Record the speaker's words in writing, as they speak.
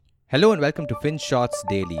Hello and welcome to FinShots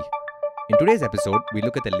Daily. In today's episode, we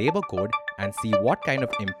look at the labor code and see what kind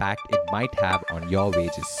of impact it might have on your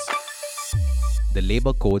wages. The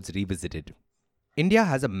labor codes revisited. India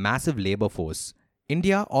has a massive labor force.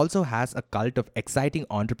 India also has a cult of exciting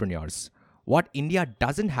entrepreneurs. What India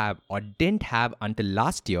doesn't have or didn't have until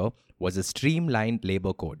last year was a streamlined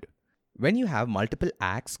labor code. When you have multiple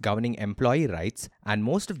acts governing employee rights and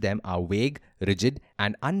most of them are vague, rigid,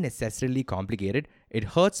 and unnecessarily complicated, it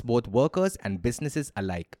hurts both workers and businesses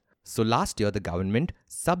alike. So last year, the government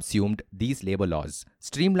subsumed these labor laws,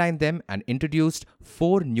 streamlined them, and introduced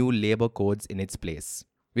 4 new labor codes in its place.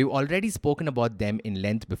 We've already spoken about them in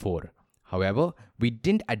length before. However, we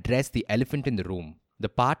didn't address the elephant in the room, the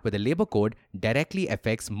part where the labor code directly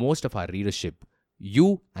affects most of our readership,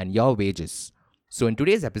 you and your wages. So in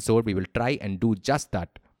today's episode, we will try and do just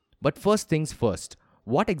that. But first things first,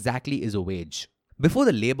 what exactly is a wage? Before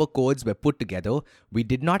the labor codes were put together, we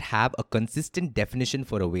did not have a consistent definition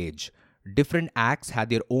for a wage. Different acts had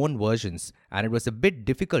their own versions, and it was a bit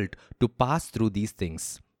difficult to pass through these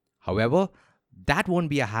things. However, that won't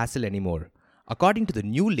be a hassle anymore. According to the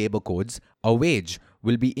new labor codes, a wage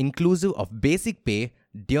will be inclusive of basic pay,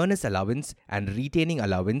 dearness allowance, and retaining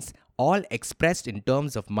allowance, all expressed in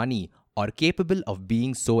terms of money or capable of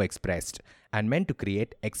being so expressed, and meant to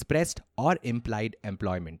create expressed or implied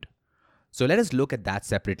employment. So let us look at that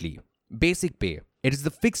separately. Basic pay. It is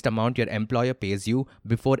the fixed amount your employer pays you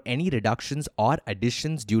before any reductions or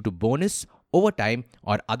additions due to bonus, overtime,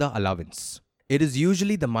 or other allowance. It is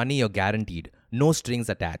usually the money you're guaranteed, no strings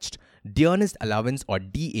attached. Dearness allowance or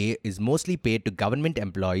DA is mostly paid to government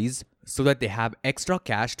employees so that they have extra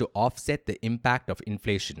cash to offset the impact of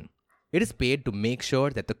inflation. It is paid to make sure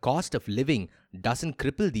that the cost of living doesn't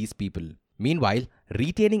cripple these people. Meanwhile,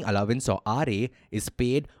 retaining allowance or RA is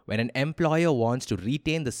paid when an employer wants to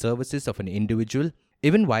retain the services of an individual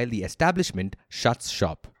even while the establishment shuts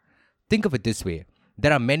shop. Think of it this way.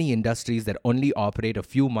 There are many industries that only operate a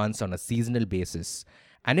few months on a seasonal basis.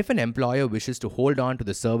 And if an employer wishes to hold on to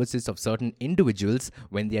the services of certain individuals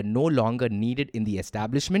when they are no longer needed in the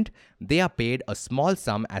establishment, they are paid a small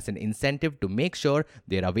sum as an incentive to make sure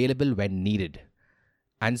they are available when needed.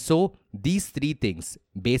 And so, these 3 things,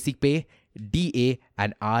 basic pay, DA,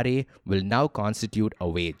 and RA, will now constitute a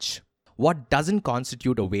wage. What doesn't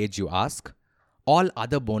constitute a wage, you ask? All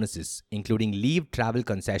other bonuses, including leave travel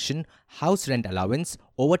concession, house rent allowance,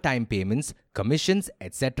 overtime payments, commissions,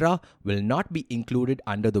 etc., will not be included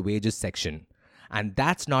under the wages section. And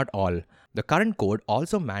that's not all. The current code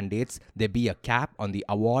also mandates there be a cap on the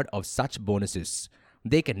award of such bonuses.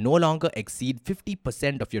 They can no longer exceed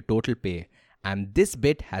 50% of your total pay, and this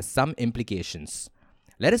bit has some implications.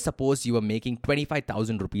 Let us suppose you are making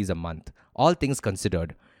 25,000 rupees a month, all things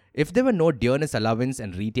considered. If there were no dearness allowance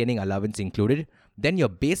and retaining allowance included, then your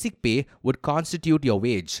basic pay would constitute your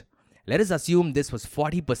wage. Let us assume this was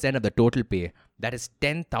 40% of the total pay, that is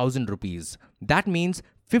 10,000 rupees. That means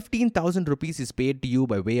 15,000 rupees is paid to you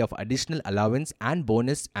by way of additional allowance and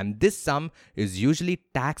bonus, and this sum is usually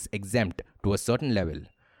tax exempt to a certain level.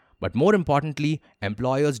 But more importantly,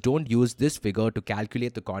 employers don't use this figure to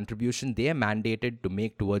calculate the contribution they are mandated to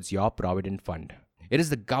make towards your provident fund. It is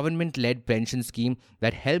the government-led pension scheme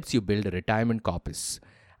that helps you build a retirement corpus.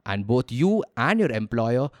 And both you and your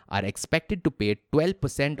employer are expected to pay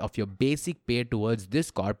 12% of your basic pay towards this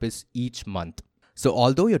corpus each month. So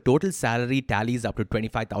although your total salary tallies up to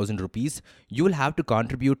 25,000 rupees, you will have to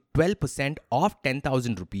contribute 12% of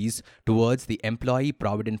 10,000 rupees towards the employee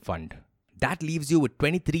provident fund. That leaves you with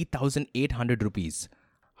 23,800 rupees.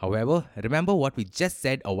 However, remember what we just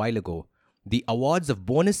said a while ago. The awards of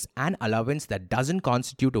bonus and allowance that doesn't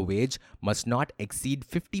constitute a wage must not exceed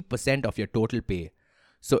 50% of your total pay.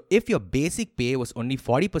 So if your basic pay was only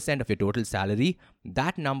 40% of your total salary,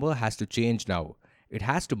 that number has to change now. It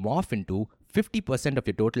has to morph into 50% of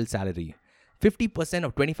your total salary. 50%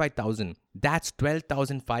 of 25,000, that's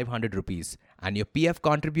 12,500 rupees. And your PF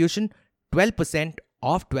contribution, 12%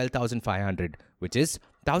 of 12,500, which is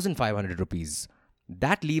 1,500 rupees.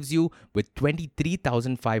 That leaves you with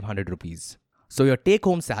 23,500 rupees. So your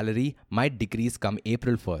take-home salary might decrease come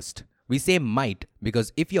April 1st. We say might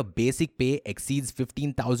because if your basic pay exceeds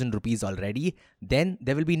 15,000 rupees already, then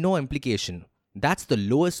there will be no implication. That's the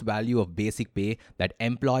lowest value of basic pay that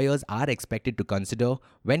employers are expected to consider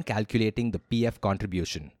when calculating the PF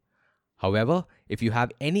contribution. However, if you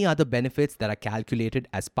have any other benefits that are calculated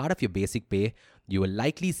as part of your basic pay, you will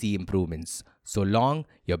likely see improvements, so long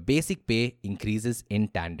your basic pay increases in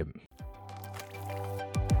tandem.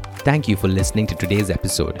 Thank you for listening to today's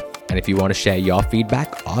episode. And if you want to share your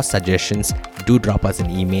feedback or suggestions, do drop us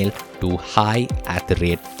an email to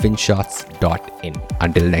hi@finshots.in.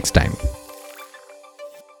 Until next time.